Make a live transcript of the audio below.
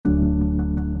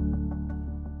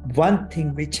One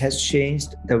thing which has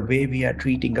changed the way we are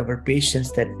treating our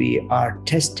patients, that we are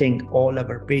testing all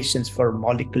our patients for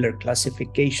molecular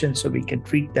classification so we can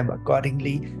treat them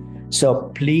accordingly.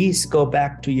 So please go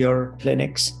back to your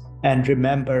clinics and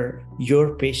remember,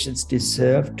 your patients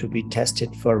deserve to be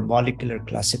tested for molecular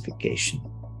classification.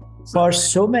 For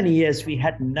so many years, we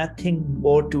had nothing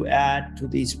more to add to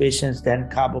these patients than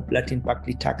carboplatin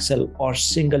paclitaxel or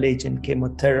single-agent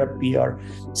chemotherapy or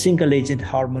single-agent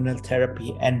hormonal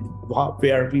therapy. And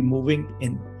where are we moving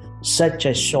in such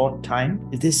a short time?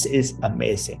 This is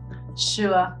amazing.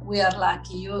 Sure, we are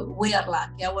lucky. We are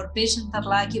lucky. Our patients are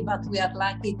lucky, but we are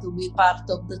lucky to be part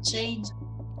of the change.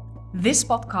 This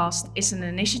podcast is an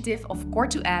initiative of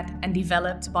Core2Add and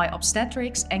developed by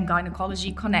Obstetrics and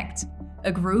Gynecology Connect,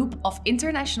 a group of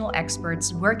international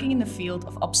experts working in the field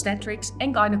of obstetrics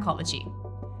and gynecology.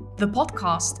 The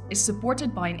podcast is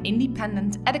supported by an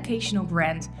independent educational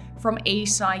grant from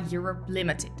ASI Europe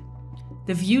Limited.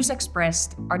 The views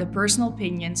expressed are the personal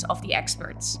opinions of the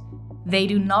experts. They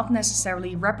do not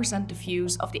necessarily represent the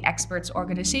views of the experts'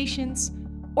 organizations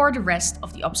or the rest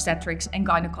of the Obstetrics and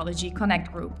Gynecology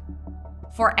Connect group.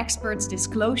 For experts'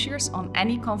 disclosures on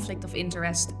any conflict of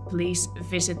interest, please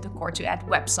visit the Core2Add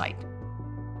website.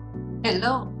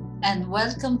 Hello, and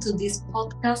welcome to this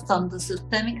podcast on the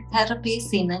systemic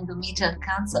therapies in endometrial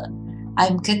cancer.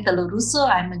 I'm Ketta Lorusso.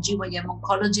 I'm a GYM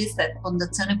oncologist at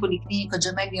Fondazione Policlinico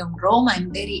Gemelli in Rome.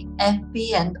 I'm very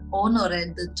happy and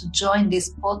honored to join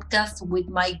this podcast with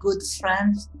my good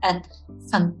friend and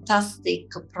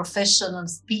fantastic professional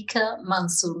speaker,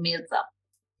 Mansoor Mirza.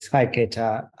 Hi,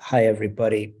 Ketta. Hi,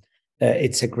 everybody.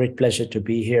 It's a great pleasure to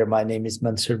be here. My name is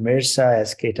Mansoor Mirza,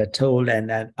 as Ketta told,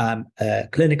 and I'm a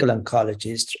clinical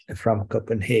oncologist from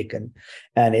Copenhagen.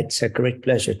 And it's a great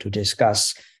pleasure to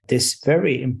discuss this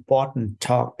very important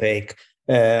topic,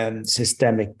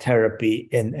 systemic therapy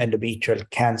in endometrial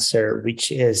cancer,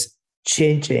 which is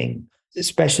changing,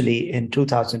 especially in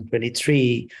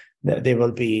 2023. There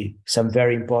will be some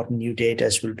very important new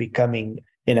data will be coming,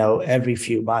 every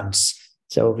few months.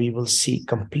 So we will see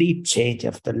complete change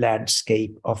of the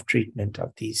landscape of treatment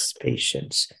of these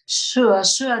patients. Sure.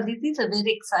 This is a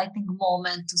very exciting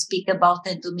moment to speak about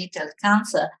endometrial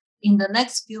cancer. In the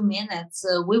next few minutes,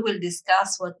 we will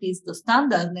discuss what is the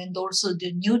standard and also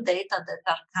the new data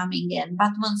that are coming in.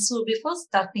 But Mansoor, before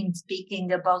starting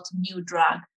speaking about new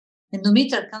drug,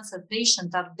 endometrial cancer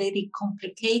patients are very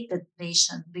complicated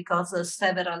patients because of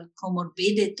several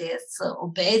comorbidities,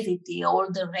 obesity,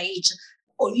 older age.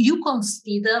 You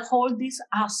consider all these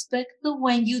aspects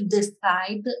when you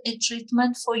decide a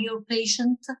treatment for your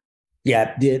patient?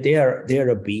 Yeah, they are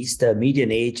obese. The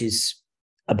median age is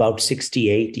about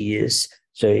 68 years.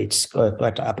 So it's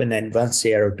quite up. And then once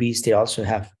they are obese, they also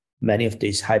have many of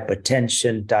these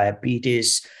hypertension,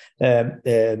 diabetes,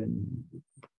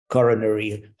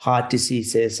 coronary heart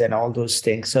diseases, and all those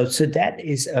things. So that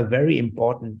is a very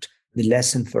important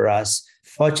lesson for us.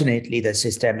 Fortunately, the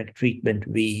systemic treatment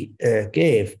we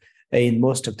gave, in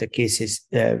most of the cases,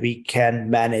 we can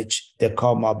manage the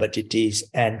comorbidities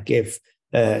and give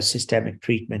systemic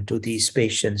treatment to these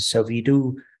patients. So we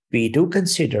do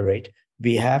consider it.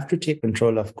 We have to take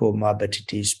control of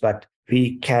comorbidities, but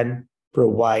we can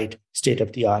provide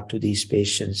state-of-the-art to these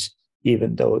patients,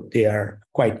 even though they are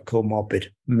quite comorbid,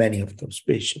 many of those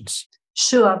patients.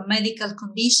 Sure, medical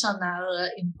conditions are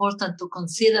important to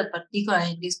consider,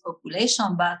 particularly in this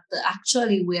population, but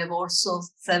actually we have also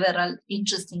several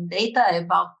interesting data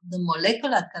about the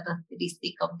molecular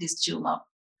characteristic of this tumor.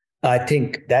 I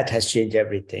think that has changed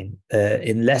everything.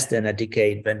 In less than a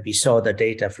decade, when we saw the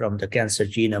data from the Cancer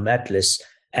Genome Atlas,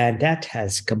 and that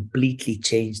has completely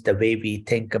changed the way we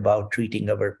think about treating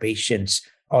our patients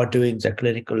or doing the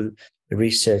clinical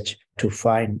research to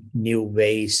find new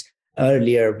ways.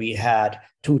 Earlier, we had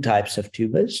two types of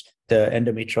tumors, the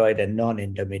endometrioid and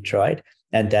non-endometrioid,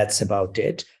 and that's about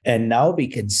it. And now we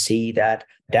can see that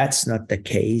that's not the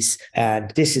case.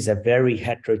 And this is a very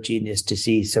heterogeneous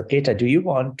disease. So, Ketta, do you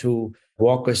want to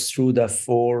walk us through the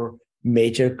four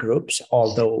major groups,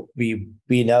 although we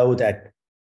know that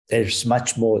there's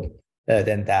much more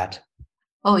than that?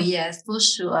 Oh, yes, for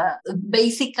sure.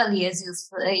 Basically, as you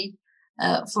say,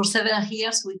 for several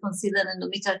years, we consider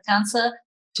endometrial cancer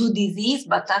two diseases,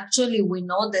 but actually we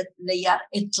know that they are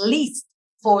at least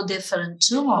four different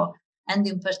tumors. And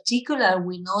in particular,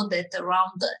 we know that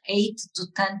around 8 to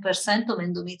 10% of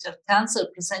endometrial cancer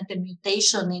present a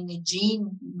mutation in a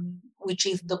gene, which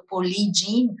is the poly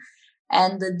gene.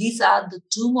 And these are the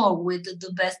tumors with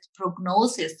the best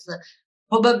prognosis.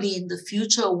 Probably in the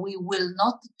future, we will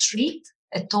not treat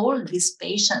at all this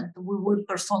patient. We will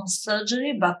perform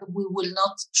surgery, but we will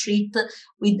not treat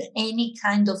with any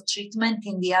kind of treatment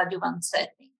in the adjuvant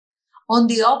setting. On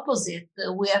the opposite,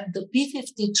 we have the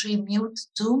p53 mute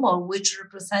tumor, which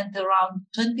represent around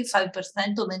 25%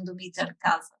 of endometrial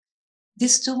cancer.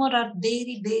 These tumors are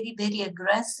very, very, very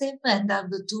aggressive and are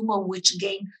the tumor which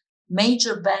gain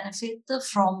major benefit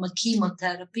from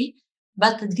chemotherapy.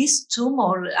 But these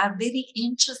tumors are very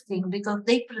interesting because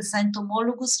they present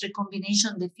homologous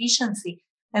recombination deficiency.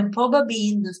 And probably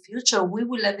in the future, we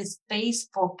will have a space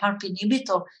for PARP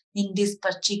inhibitor in this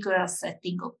particular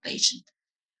setting of patient.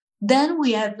 Then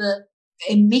we have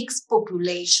a mixed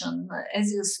population,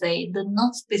 as you say, the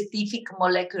non-specific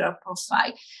molecular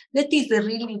profile. That is a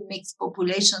really mixed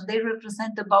population. They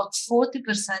represent about 40%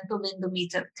 of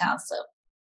endometrial cancer.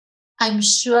 I'm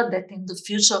sure that in the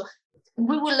future,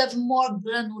 we will have more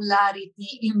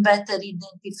granularity in better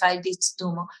identify this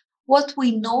tumor. What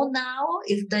we know now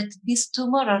is that these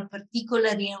tumors are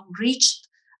particularly enriched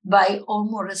by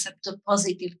hormone receptor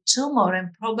positive tumor, and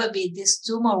probably this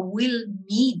tumor will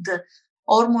need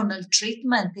hormonal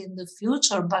treatment in the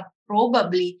future, but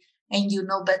probably, and you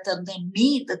know better than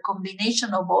me, the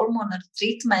combination of hormonal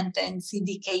treatment and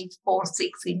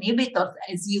CDK4/6 inhibitors,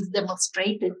 as you've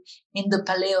demonstrated in the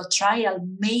Paleo trial,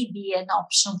 may be an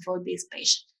option for this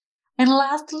patient. And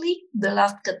lastly, the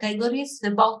last category is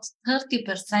about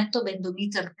 30% of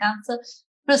endometrial cancer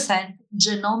present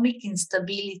genomic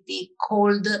instability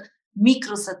called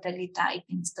microsatellite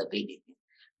instability.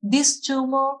 These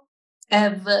tumors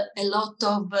have a lot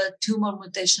of tumor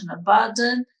mutational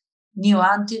burden, new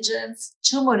antigens,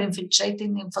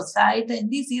 tumor-infiltrating lymphocyte,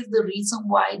 and this is the reason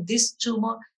why this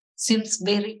tumor seems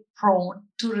very prone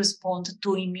to respond to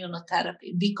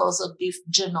immunotherapy because of this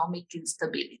genomic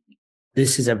instability.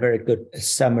 This is a very good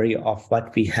summary of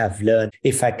what we have learned.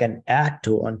 If I can add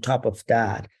to on top of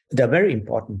that, the very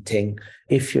important thing,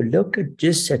 if you look at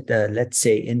just at the, let's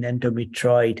say, in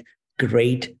endometrioid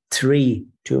grade 3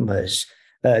 tumors,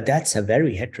 that's a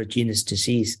very heterogeneous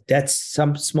disease. That's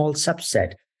some small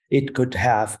subset. It could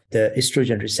have the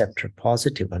estrogen receptor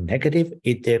positive or negative.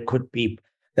 There could be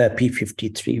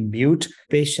p53 mute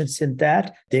patients in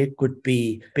that. There could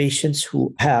be patients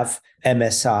who have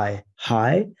MSI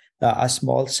high, a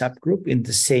small subgroup in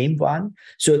the same one.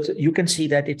 So you can see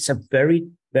that it's a very,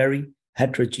 very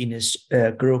heterogeneous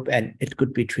group, and it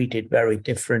could be treated very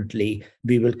differently.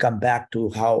 We will come back to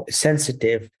how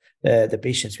sensitive the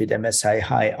patients with MSI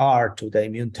high are to the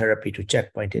immune therapy, to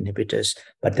checkpoint inhibitors,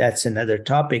 but that's another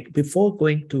topic. Before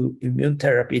going to immune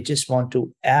therapy, I just want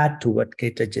to add to what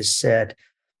Ketta just said,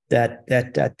 that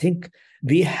I think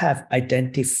we have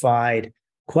identified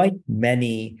quite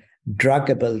many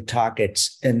druggable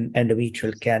targets in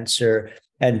endometrial cancer,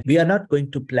 and we are not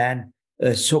going to plan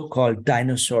so-called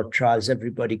dinosaur trials.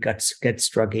 Everybody gets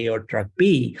drug A or drug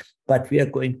B, but we are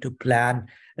going to plan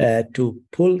to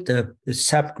pull the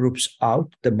subgroups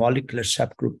out, the molecular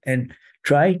subgroup, and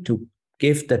try to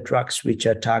give the drugs which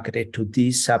are targeted to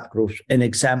these subgroups. An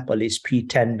example is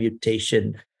P10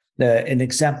 mutation. An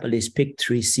example is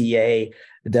PIK3CA,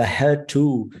 the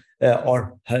HER2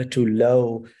 or HER2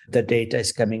 low. The data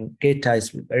is coming. Ketta is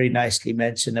very nicely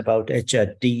mentioned about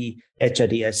HRD.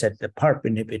 HRD, I said the PARP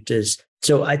inhibitors.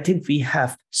 So I think we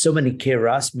have so many.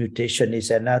 KRAS mutation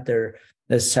is another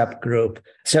subgroup.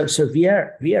 So we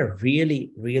are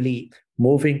really, really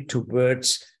moving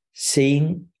towards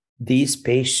seeing these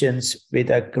patients with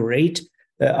a great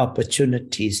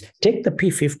opportunities. Take the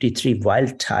p53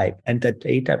 wild type and the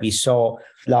data we saw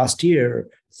last year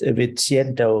with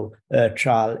Siento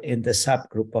trial in the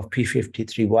subgroup of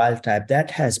p53 wild type.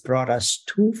 That has brought us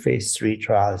 2 phase 3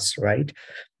 trials, right?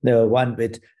 The one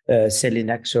with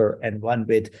selinexor and one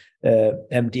with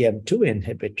MDM2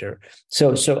 inhibitor.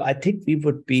 So I think we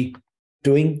would be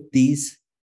doing these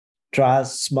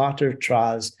trials, smarter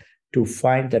trials, to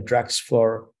find the drugs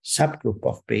for subgroup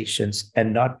of patients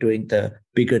and not doing the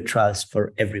bigger trials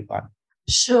for everyone.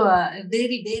 Sure,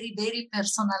 very, very, very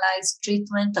personalized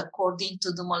treatment according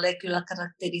to the molecular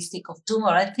characteristic of tumor.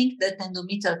 I think that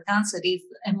endometrial cancer is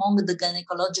among the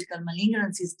gynaecological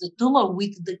malignancies, the tumor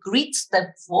with the great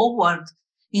step forward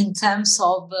in terms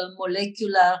of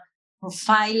molecular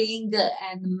profiling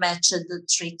and matched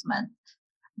treatment.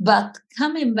 But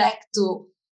coming back to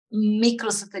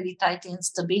microsatellite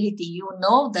instability, you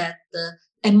know that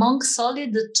among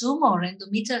solid tumor,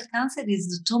 endometrial cancer is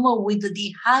the tumor with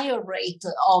the higher rate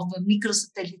of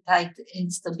microsatellite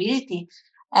instability.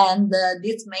 And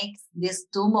this makes this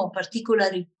tumor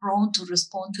particularly prone to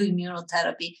respond to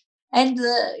immunotherapy. And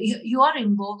you are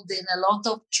involved in a lot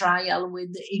of trial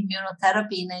with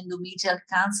immunotherapy in endometrial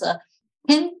cancer.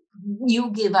 Can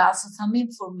you give us some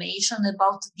information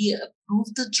about the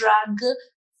approved drug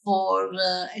for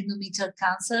endometrial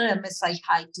cancer,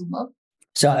 MSI-high tumor?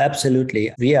 So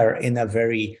absolutely. We are in a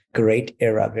very great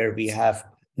era where we have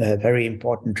very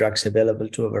important drugs available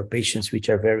to our patients, which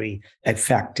are very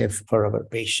effective for our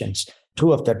patients.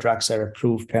 Two of the drugs are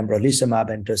approved, pembrolizumab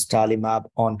and dostarlimab,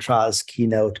 on trials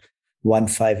Keynote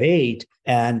 158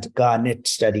 and Garnet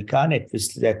study. Garnet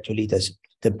was actually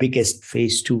the biggest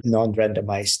phase 2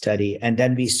 non-randomized study. And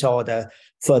then we saw the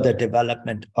further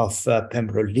development of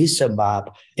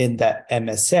pembrolizumab in the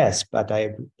MSS, but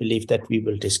I believe that we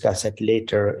will discuss it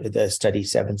later, the study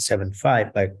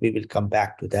 775, but we will come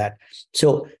back to that.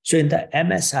 So in the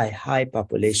MSI high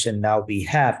population, now we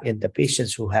have in the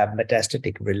patients who have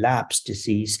metastatic relapse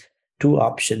disease, two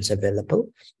options available.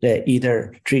 They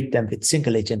either treat them with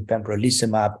single agent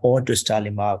pembrolizumab or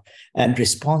dostarlimab, and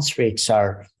response rates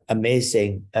are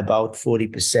amazing, about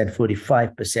 40%,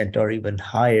 45%, or even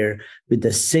higher with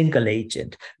the single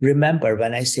agent. Remember,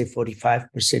 when I say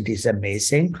 45% is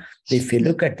amazing, if you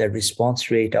look at the response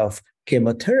rate of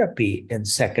chemotherapy in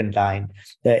second line,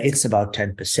 it's about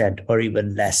 10% or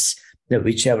even less,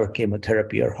 whichever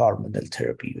chemotherapy or hormonal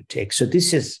therapy you take. So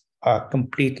this is a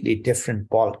completely different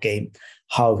ball game,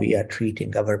 how we are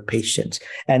treating our patients.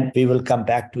 And we will come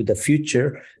back to the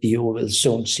future. You will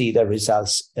soon see the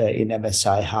results in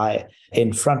MSI high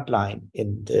in frontline,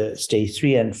 in the stage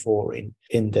 3 and 4,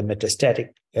 in the metastatic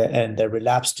and the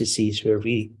relapse disease, where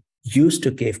we used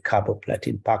to give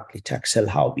carboplatin paclitaxel,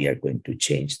 how we are going to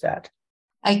change that.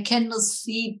 I cannot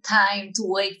see time to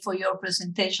wait for your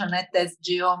presentation at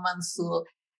SGO, Mansoor.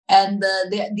 And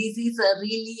this is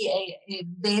really a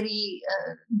very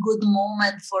good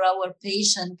moment for our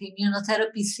patient.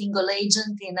 Immunotherapy single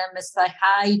agent in MSI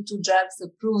high, two drugs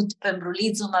approved,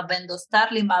 pembrolizumab and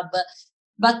dostarlimab.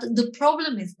 But the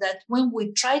problem is that when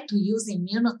we try to use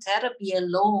immunotherapy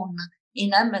alone in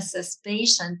MSS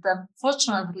patient,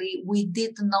 unfortunately, we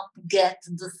did not get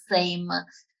the same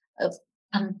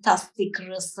fantastic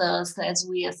results as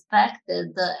we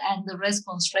expected, and the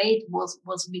response rate was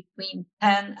between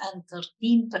 10 and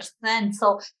 13%,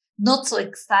 so not so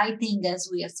exciting as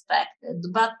we expected.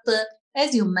 But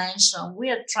as you mentioned, we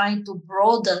are trying to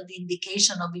broaden the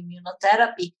indication of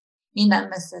immunotherapy in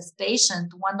MSS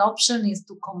patient. One option is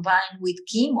to combine with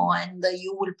chemo, and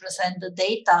you will present the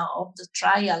data of the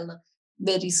trial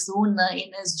very soon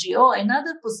in SGO.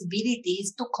 Another possibility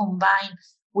is to combine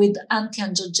with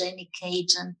antiangiogenic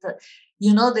agent.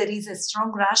 You know, there is a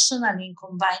strong rationale in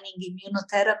combining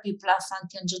immunotherapy plus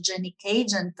antiangiogenic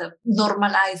agent,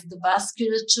 normalize the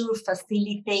vasculature,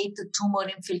 facilitate tumor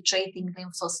infiltrating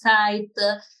lymphocyte,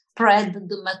 spread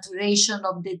the maturation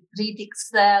of the dendritic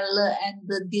cell, and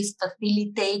this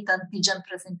facilitate antigen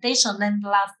presentation. And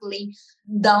lastly,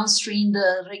 downstream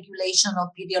the regulation of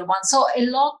PD-L1. So a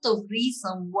lot of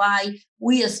reason why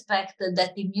we expect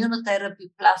that immunotherapy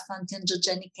plus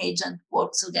antiangiogenic agent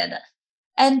work together.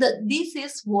 And this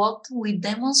is what we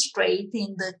demonstrate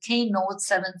in the Keynote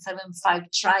 775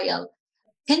 trial.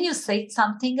 Can you say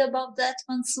something about that,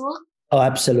 Mansoor? Oh,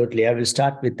 absolutely. I will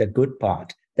start with the good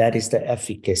part. That is the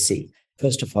efficacy.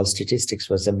 First of all, statistics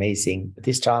was amazing.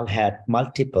 This trial had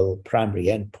multiple primary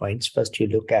endpoints. First, you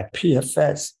look at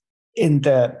PFS in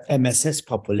the MSS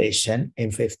population,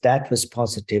 if that was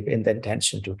positive in the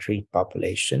intention to treat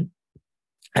population,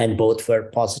 and both were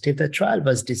positive. The trial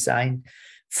was designed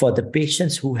for the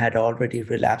patients who had already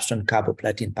relapsed on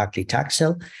carboplatin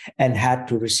paclitaxel and had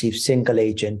to receive single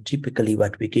agent. Typically,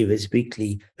 what we give is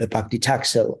weekly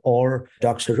paclitaxel or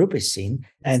doxorubicin.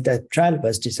 And the trial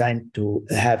was designed to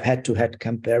have head-to-head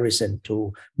comparison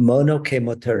to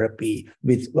monochemotherapy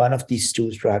with one of these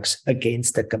two drugs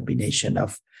against the combination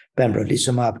of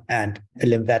pembrolizumab and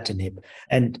lenvatinib.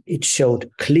 And it showed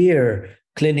clear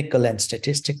clinical and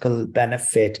statistical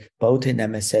benefit, both in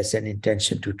MSS and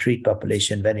intention to treat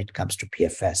population when it comes to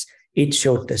PFS. It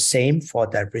showed the same for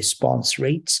the response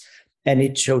rates, and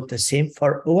it showed the same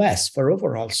for OS, for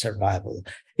overall survival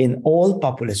in all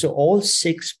populations. So all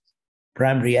 6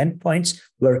 primary endpoints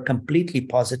were completely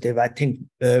positive. I think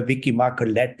Vicky Marker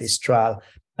led this trial.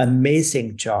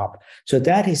 Amazing job. So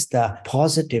that is the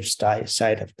positive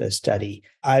side of the study.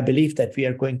 I believe that we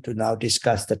are going to now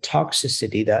discuss the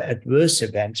toxicity, the adverse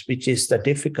events, which is the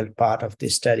difficult part of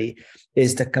this study.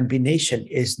 Is the combination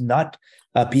is not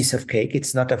a piece of cake.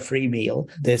 It's not a free meal.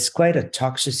 There's quite a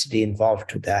toxicity involved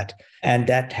to that. And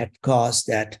that had caused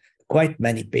that quite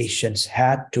many patients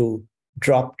had to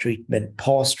drop treatment,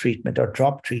 pause treatment, or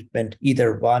drop treatment,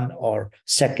 either one or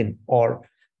second or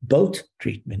both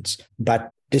treatments. But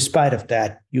despite of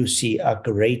that, you see a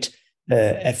great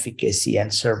efficacy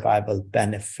and survival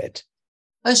benefit.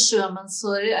 Sure,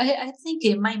 Mansoor. I think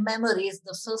in my memory is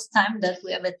the first time that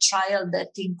we have a trial that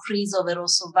increased overall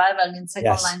survival in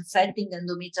second-line setting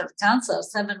endometrial cancer,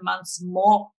 7 months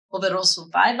more overall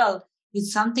survival.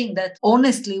 It's something that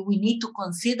honestly we need to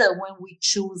consider when we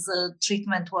choose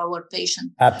treatment to our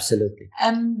patient. Absolutely.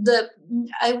 And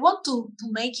I want to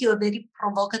make you a very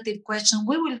provocative question.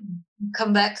 We will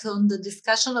come back on the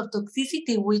discussion of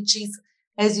toxicity, which is,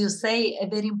 as you say, a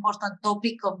very important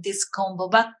topic of this combo.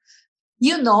 But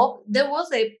there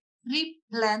was a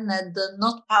pre-planned,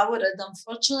 not powered,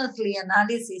 unfortunately,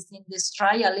 analysis in this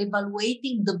trial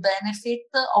evaluating the benefit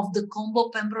of the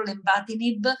combo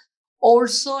pembrolizumab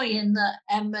also in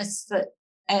MSS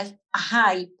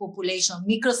high population,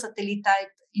 microsatellite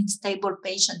unstable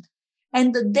patient.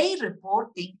 And they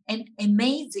reporting an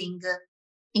amazing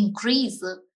increase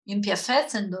in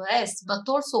PFS and OS, but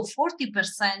also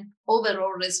 40%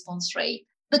 overall response rate.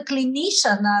 The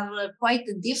clinicians are quite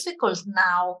difficult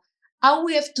now. How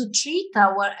we have to treat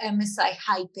our MSI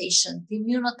high patient,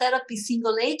 immunotherapy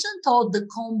single agent or the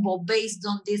combo based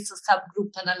on this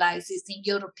subgroup analysis, in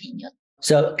your opinion?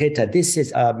 So, Ketta, this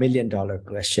is $1 million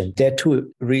question. There are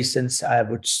two reasons I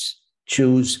would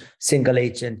choose single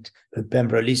agent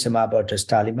pembrolizumab or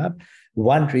dostarlimab.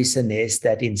 One reason is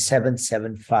that in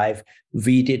 775,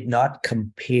 we did not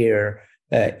compare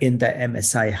in the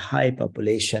MSI high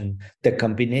population, the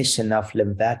combination of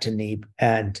lenvatinib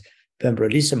and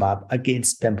pembrolizumab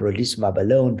against pembrolizumab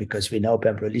alone, because we know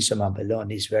pembrolizumab alone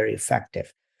is very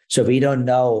effective. So we don't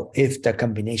know if the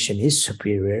combination is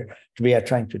superior. We are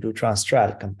trying to do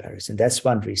trans-trial comparison. That's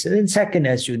one reason. And second,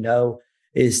 as you know,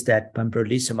 is that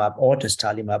pembrolizumab or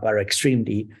dostarlimab are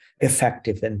extremely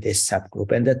effective in this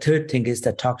subgroup. And the third thing is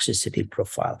the toxicity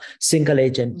profile. Single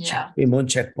agent immune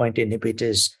checkpoint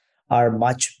inhibitors are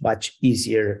much, much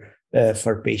easier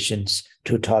for patients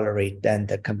to tolerate than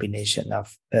the combination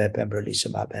of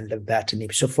pembrolizumab and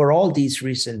lenvatinib. So for all these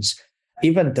reasons,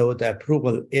 even though the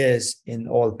approval is in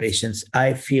all patients,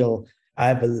 I feel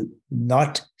I will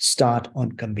not start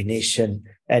on combination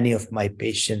any of my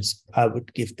patients. I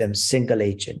would give them single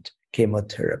agent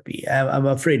chemotherapy. I'm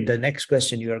afraid the next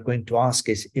question you are going to ask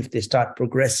is, if they start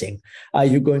progressing, are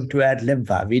you going to add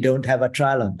lenva? We don't have a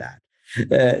trial on that.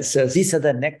 So these are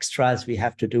the next trials we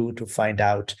have to do to find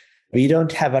out. We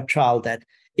don't have a trial that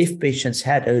if patients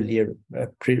had earlier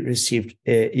received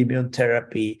immune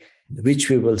therapy, which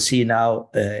we will see now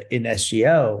in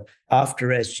SGO, after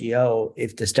SGO,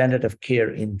 if the standard of care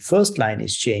in first line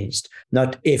is changed,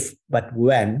 not if, but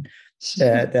when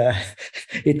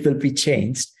it will be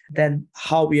changed, then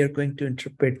how we are going to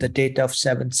interpret the data of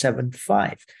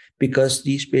 775, because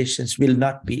these patients will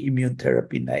not be immune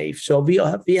therapy naive. So we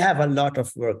have a lot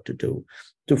of work to do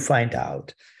to find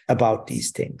out about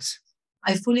these things.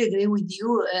 I fully agree with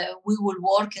you. We will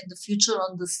work in the future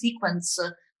on the sequence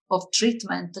of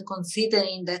treatment,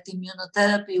 considering that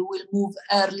immunotherapy will move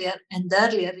earlier and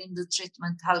earlier in the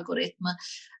treatment algorithm.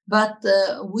 But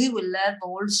we will have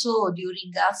also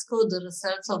during ASCO the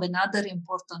results of another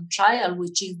important trial,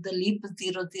 which is the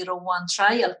LEAP-001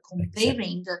 trial,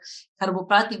 comparing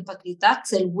carboplatin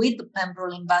paclitaxel with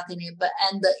pembrolizumab.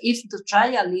 And if the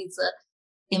trial is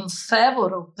in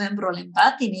favor of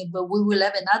pembrolizumab, we will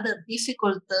have another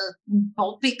difficult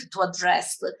topic to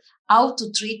address: how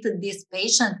to treat this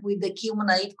patient with the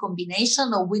chemo-naive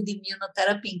combination or with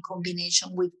immunotherapy in combination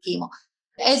with chemo.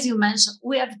 As you mentioned,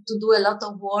 we have to do a lot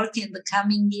of work in the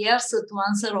coming years to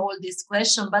answer all these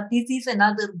questions, but this is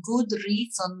another good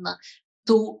reason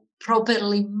to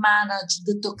properly manage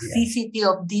the toxicity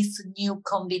of this new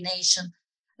combination.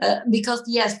 Because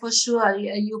yes, for sure,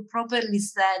 you properly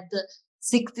said,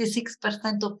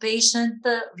 66% of patients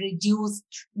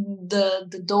reduced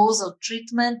the dose of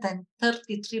treatment and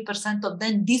 33% of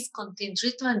them discontinued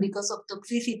treatment because of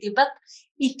toxicity. But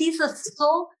it is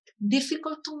so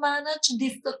difficult to manage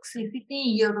this toxicity,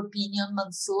 in your opinion,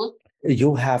 Mansoor?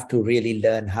 You have to really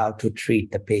learn how to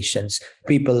treat the patients.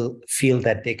 People feel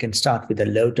that they can start with a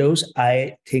low dose.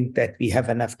 I think that we have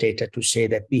enough data to say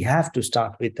that we have to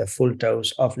start with the full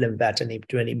dose of lenvatinib,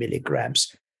 20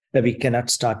 milligrams. We cannot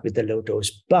start with the low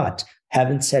dose. But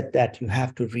having said that, you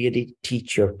have to really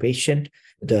teach your patient,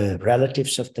 the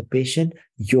relatives of the patient,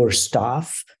 your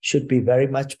staff should be very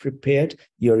much prepared.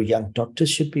 Your young doctors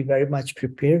should be very much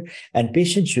prepared. And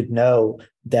patients should know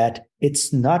that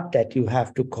it's not that you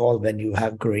have to call when you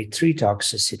have grade 3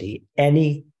 toxicity.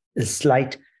 Any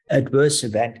slight adverse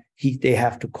event, they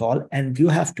have to call, and you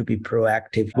have to be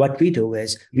proactive. What we do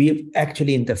is, we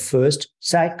actually in the first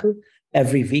cycle,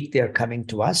 every week they're coming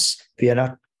to us. We are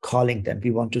not calling them.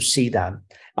 We want to see them.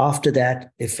 After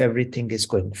that, if everything is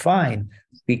going fine,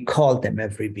 we call them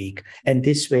every week. And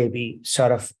this way we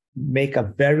sort of make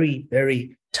a very,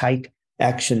 very tight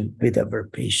action with our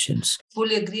patients.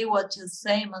 Fully agree what you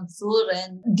say, Mansoor,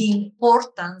 and the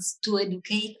importance to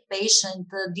educate patient,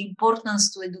 the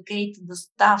importance to educate the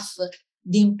staff,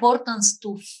 the importance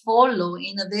to follow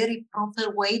in a very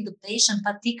proper way the patient,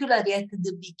 particularly at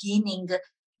the beginning.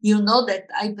 You know that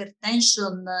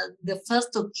hypertension, the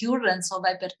first occurrence of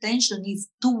hypertension is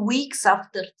 2 weeks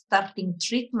after starting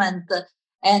treatment.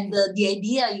 And the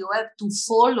idea you have to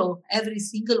follow every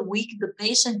single week the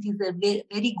patient is a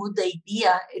very good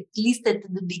idea, at least at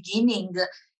the beginning,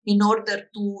 in order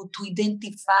to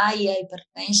identify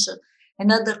hypertension.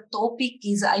 Another topic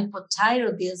is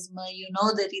hypothyroidism. You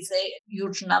know, there is a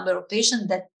huge number of patients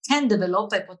that can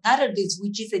develop hypothyroidism,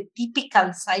 which is a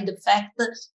typical side effect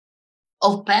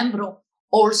of pembro,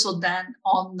 also done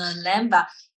on lenva.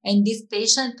 And this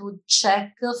patient would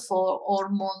check for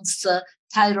hormones,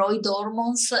 thyroid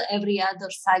hormones every other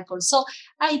cycle. So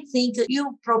I think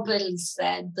you properly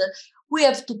said we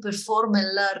have to perform a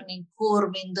learning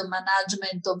curve in the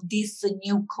management of this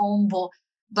new combo.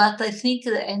 But I think,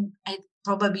 and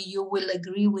probably you will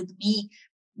agree with me,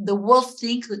 the worst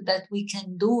thing that we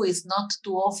can do is not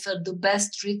to offer the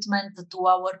best treatment to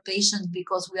our patients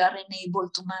because we are unable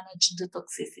to manage the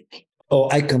toxicity. Oh,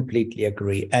 I completely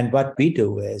agree. And what we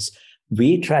do is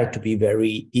we try to be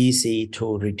very easy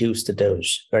to reduce the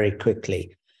dose very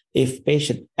quickly. If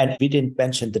patient, and we didn't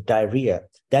mention the diarrhea,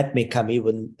 that may come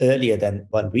even earlier than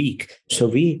 1 week. So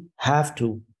we have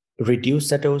to reduce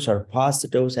the dose or pause the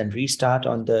dose and restart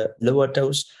on the lower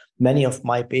dose. Many of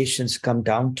my patients come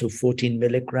down to 14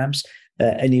 milligrams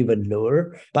and even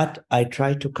lower, but I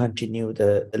try to continue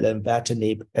the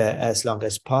lenvatinib as long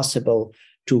as possible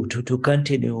to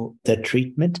continue the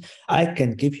treatment. I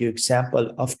can give you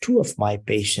example of 2 of my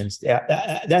patients.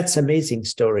 That's amazing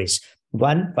stories.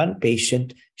 One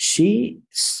patient, she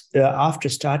after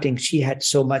starting, she had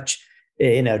so much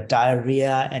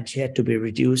diarrhea, and she had to be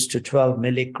reduced to 12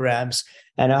 milligrams.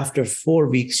 And after 4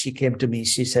 weeks, she came to me.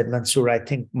 She said, Mansoor, I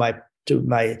think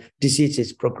my disease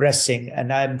is progressing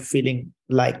and I'm feeling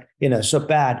like, so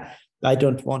bad. I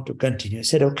don't want to continue. I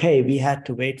said, okay, we had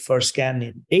to wait for a scan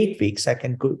in 8 weeks. I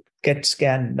can go get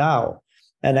scanned now.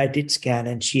 And I did scan,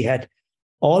 and she had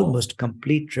almost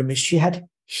complete remission. She had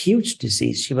huge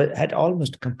disease. She had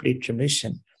almost complete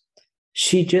remission.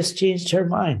 She just changed her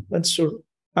mind. Mansoor,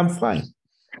 I'm fine.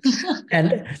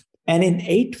 and in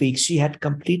 8 weeks, she had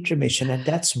complete remission. And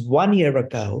that's 1 year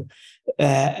ago.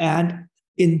 And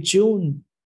in June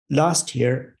last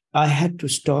year, I had to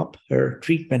stop her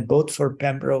treatment, both for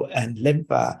pembro and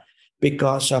lenva,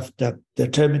 because of the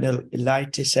terminal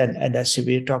ileitis and a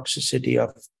severe toxicity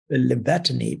of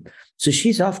lenvatinib. So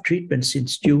she's off treatment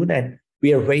since June, and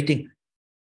we are waiting.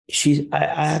 I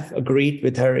have agreed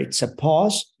with her. It's a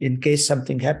pause. In case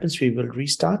something happens, we will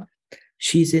restart.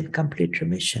 She's in complete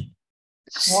remission.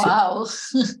 Wow,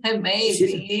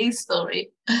 amazing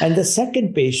story. And the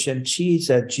second patient, she's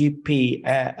a GP,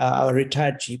 a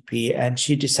retired GP, and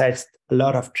she decides a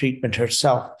lot of treatment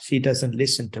herself. She doesn't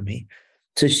listen to me.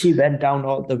 So she went down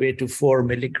all the way to 4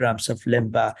 milligrams of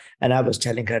lenva. And I was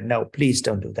telling her, no, please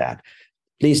don't do that.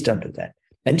 Please don't do that.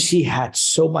 And she had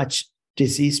so much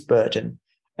disease burden.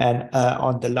 And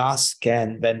on the last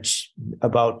scan,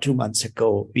 about 2 months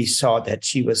ago, we saw that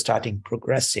she was starting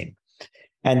progressing.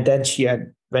 And then she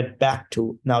went back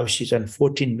to, now she's on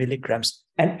 14 milligrams.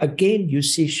 And again, you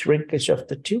see shrinkage of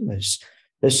the tumors.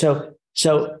 So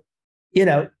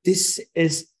this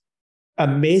is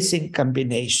amazing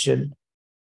combination,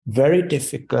 very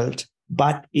difficult,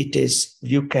 but it is,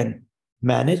 you can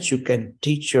manage, you can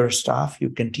teach your staff, you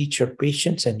can teach your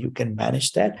patients, and you can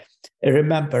manage that. And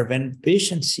remember, when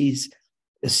patients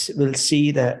will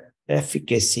see the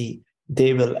efficacy,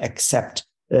 they will accept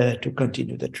to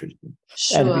continue the treatment.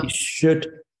 Sure. And we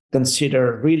should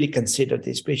really consider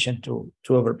this patient to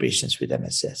our patients with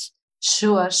MSS.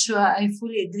 Sure. I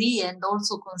fully agree. And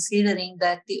also considering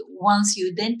that once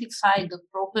you identify the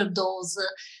proper dose,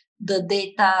 the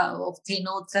data of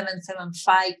Keynote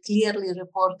 775 clearly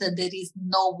reported there is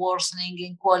no worsening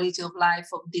in quality of life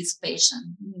of this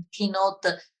patient. Keynote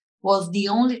was the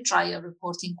only trial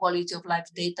reporting quality of life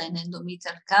data in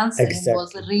endometrial cancer. Exactly. And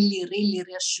was really, really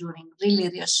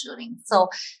reassuring. So,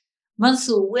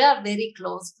 Mansoor, we are very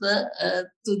close to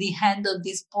the end of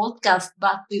this podcast,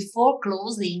 but before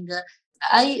closing,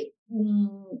 I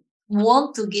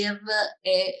want to give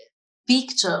a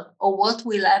picture of what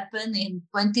will happen in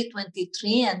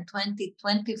 2023 and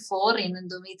 2024 in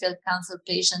endometrial cancer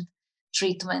patient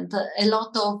treatment. A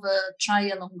lot of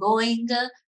trial ongoing,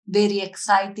 very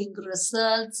exciting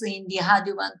results in the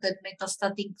adjuvanted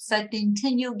metastatic setting.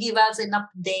 Can you give us an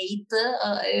update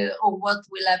of what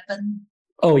will happen?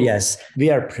 Oh, yes. We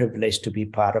are privileged to be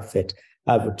part of it.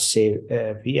 I would say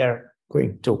we are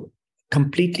going to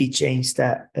completely change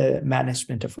the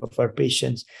management of our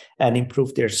patients and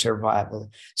improve their survival.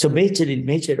 So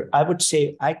I would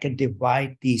say I can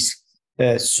divide these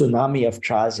tsunami of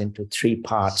trials into three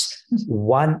parts.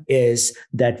 One is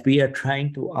that we are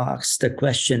trying to ask the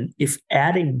question, if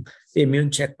adding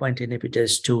immune checkpoint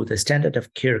inhibitors to the standard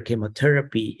of care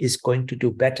chemotherapy is going to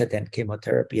do better than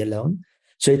chemotherapy alone.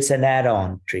 So it's an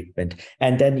add-on treatment.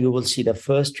 And then you will see the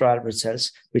first trial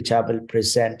results, which I will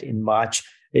present in March,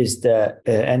 is the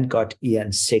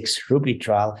ENGOT-EN6 RUBY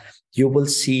trial. You will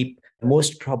see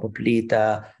most probably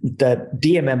the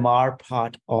DMMR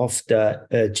part of the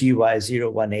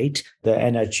GY018, the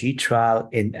NRG trial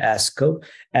in ASCO.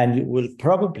 And you will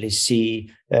probably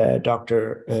see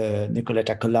Dr.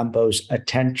 Nicoletta Colombo's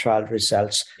ATTEND trial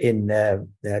results in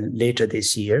later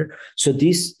this year. So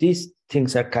these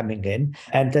things are coming in.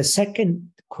 And the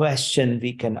second question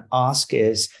we can ask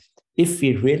is if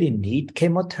we really need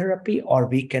chemotherapy, or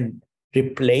we can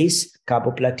replace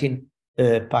carboplatin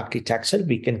paclitaxel,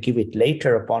 we can give it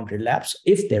later upon relapse,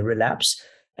 if they relapse,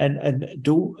 and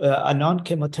do a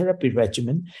non-chemotherapy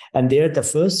regimen. And there, the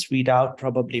first readout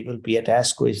probably will be at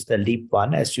ASCO is the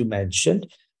LEAP-1, as you mentioned.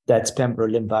 That's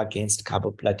pembrolizumab against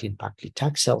carboplatin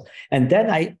paclitaxel. And then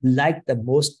I like the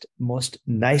most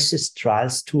nicest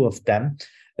trials, two of them,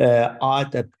 are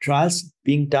the trials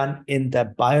being done in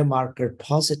the biomarker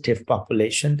positive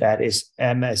population, that is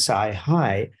MSI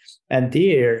high. And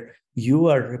there you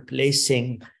are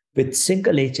replacing with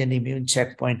single agent immune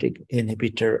checkpoint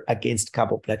inhibitor against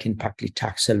carboplatin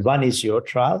paclitaxel. One is your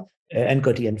trial,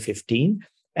 ENGOT-EN15,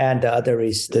 and the other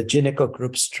is the gynaecological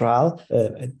group's trial.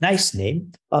 A nice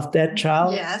name of that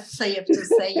trial. Yes, I have to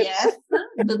say yes.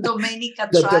 The Domenica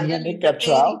The trial. Domenica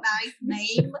trial. Very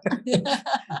nice name.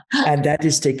 And that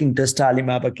is taking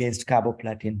dostarlimab against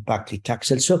carboplatin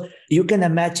paclitaxel. So you can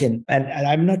imagine, and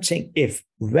I'm not saying if,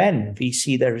 when we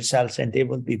see the results, and they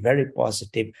will be very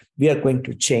positive, we are going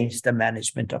to change the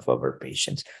management of our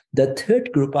patients. The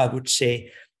third group, I would say,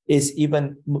 is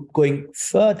even going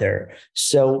further.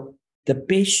 So the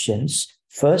patients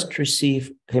first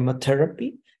receive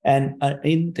chemotherapy, and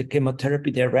in the chemotherapy,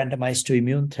 they're randomized to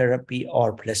immune therapy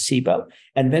or placebo.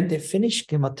 And when they finish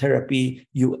chemotherapy,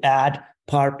 you add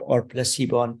PARP or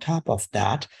placebo on top of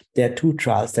that. There are two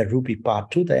trials, the RUBY Part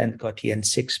 2, the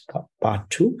ENGOT-EN6 Part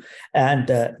 2, and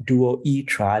the DUO-E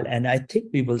trial. And I think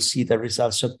we will see the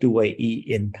results of DUO-E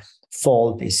in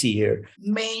fall this year.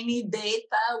 Many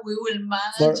data we will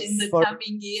manage in the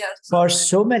coming years. For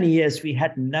so many years, we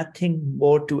had nothing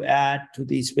more to add to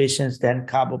these patients than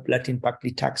carboplatin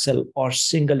paclitaxel or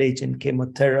single agent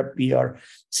chemotherapy or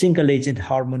single agent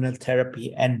hormonal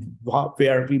therapy. And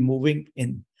where are we moving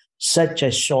in such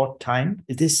a short time?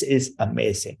 This is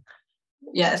amazing.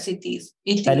 Yes, it is.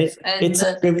 It's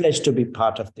a privilege to be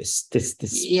part of this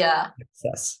yeah,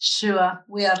 success. Sure,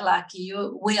 we are lucky.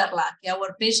 We are lucky.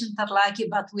 Our patients are lucky,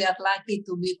 but we are lucky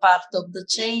to be part of the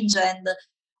change. And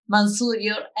Mansoor,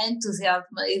 your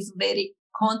enthusiasm is very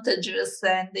contagious,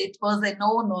 and it was an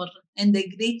honor and a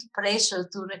great pleasure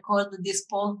to record this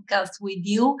podcast with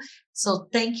you. So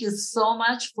thank you so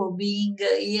much for being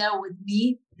here with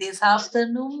me this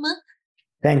afternoon.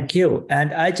 Thank you.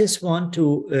 And I just want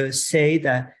to say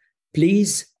that,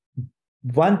 please,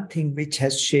 one thing which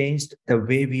has changed the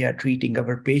way we are treating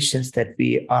our patients, that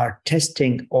we are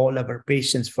testing all our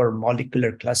patients for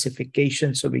molecular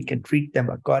classification so we can treat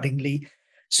them accordingly.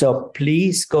 So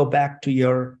please go back to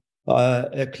your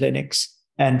clinics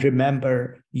and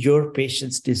remember, your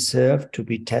patients deserve to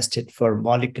be tested for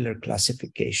molecular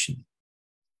classification.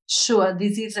 Sure,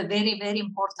 this is a very, very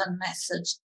important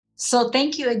message. So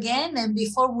thank you again. And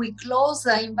before we close,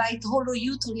 I invite all of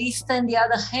you to listen the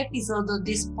other episode of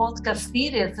this podcast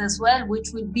series as well, which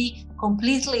will be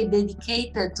completely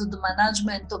dedicated to the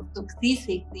management of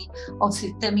toxicity of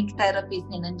systemic therapies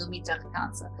in endometrial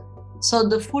cancer. So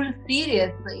the full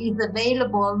series is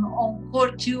available on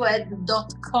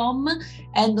core2ed.com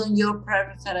and on your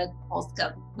preferred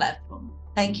podcast platform.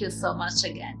 Thank you so much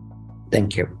again.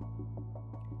 Thank you.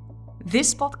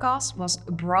 This podcast was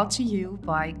brought to you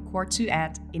by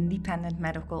Core2ed Independent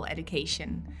Medical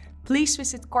Education. Please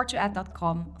visit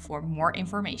core2ed.com for more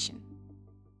information.